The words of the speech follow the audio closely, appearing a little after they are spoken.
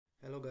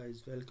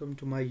guys, welcome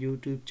to my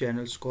YouTube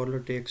channel Scholar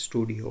Tech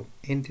Studio.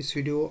 In this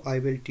video I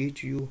will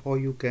teach you how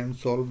you can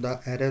solve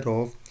the error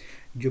of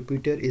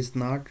Jupyter is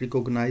not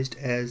recognized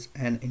as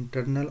an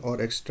internal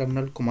or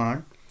external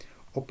command,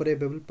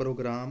 operable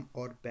program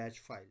or batch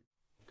file.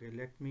 Okay,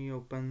 let me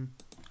open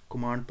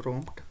command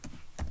prompt.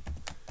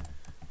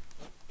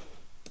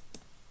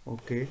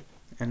 Okay,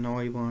 and now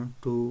I want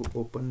to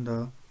open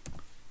the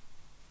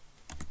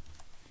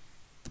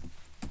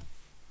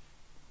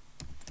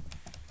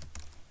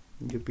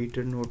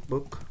Jupyter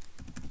notebook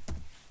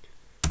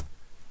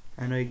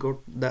and I got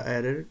the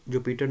error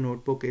Jupyter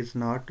notebook is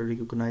not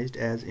recognized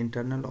as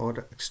internal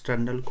or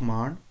external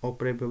command,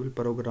 operable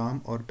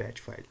program or batch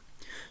file.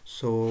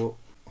 So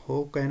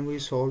how can we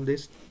solve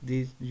this?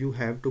 You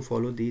have to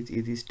follow these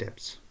easy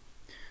steps.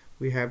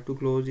 We have to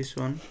close this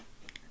one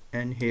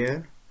and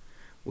here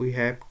we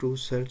have to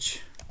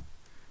search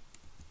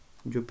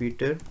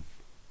Jupyter.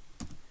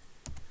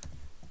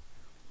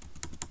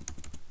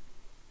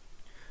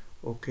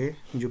 Okay,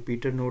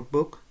 Jupyter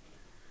notebook,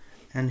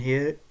 and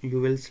here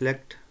you will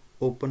select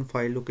open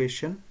file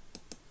location.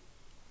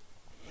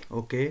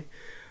 Okay,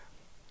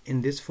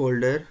 in this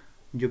folder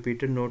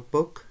Jupyter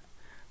notebook,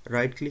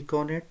 right click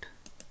on it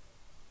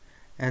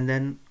and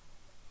then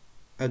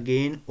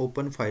again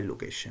open file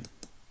location.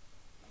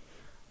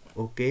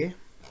 Okay,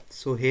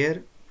 so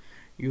here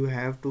you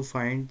have to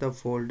find the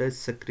folder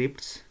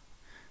scripts,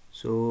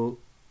 so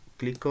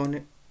click on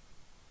it,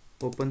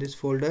 open this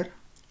folder.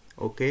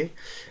 Okay,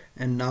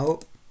 and now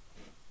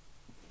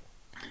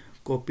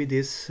copy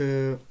this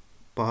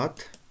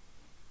path,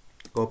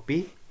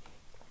 copy,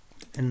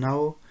 and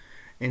now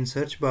in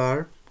search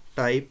bar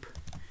type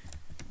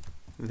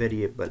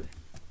variable.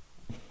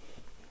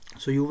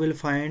 So you will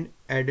find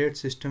added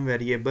system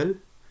variable.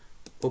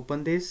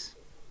 Open this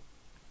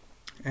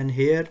and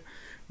here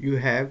you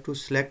have to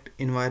select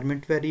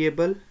environment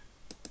variable,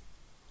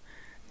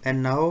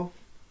 and now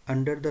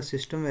under the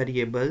system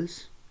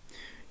variables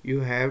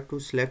you have to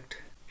select,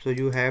 so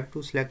you have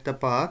to select the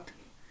path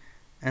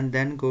and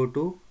then go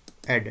to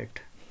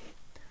edit.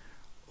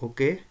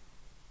 Okay,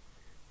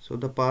 so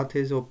the path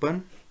is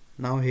open.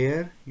 Now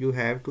here you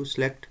have to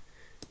select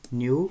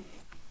new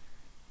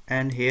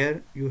and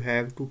here you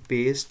have to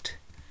paste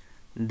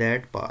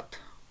that path.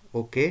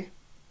 Okay,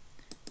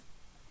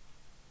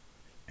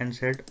 and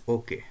said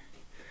okay.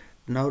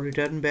 Now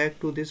return back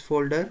to this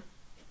folder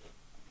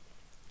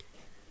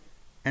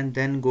and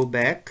then go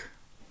back,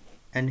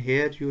 and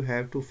here you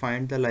have to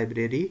find the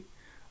library.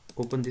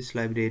 Open this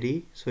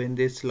library. So in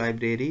this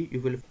library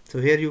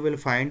here you will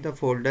find the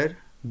folder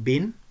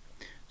bin.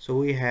 So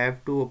we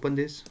have to open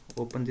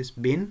this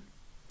bin.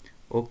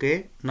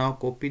 Okay, now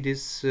copy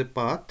this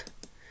path.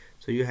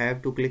 So you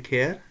have to click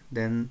here,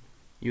 then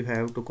you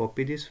have to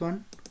copy this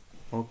one.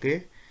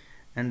 Okay,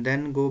 and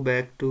then go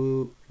back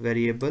to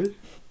variable,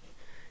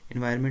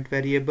 environment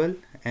variable,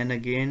 and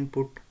again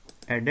put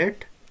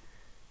edit.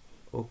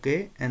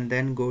 Okay, and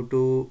then go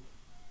to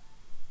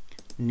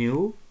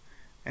new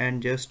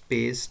and just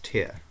paste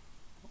here.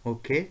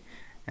 Okay,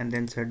 and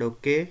then said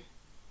okay,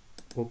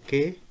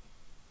 okay,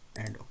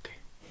 and okay.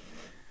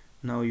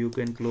 Now you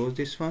can close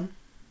this one.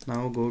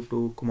 Now go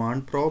to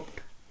command prompt,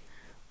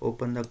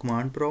 open the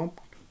command prompt,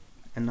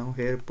 and now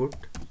here put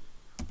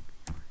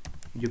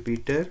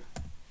Jupyter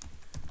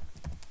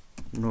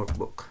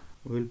notebook.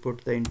 We'll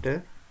put the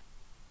enter.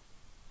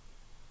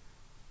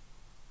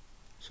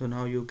 So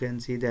now you can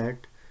see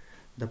that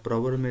the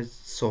problem is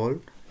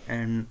solved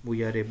and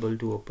we are able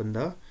to open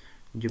the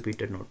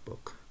Jupyter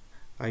notebook.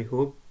 I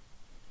hope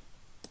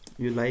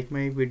you like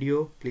my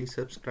video. Please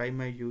subscribe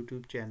my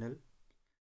YouTube channel.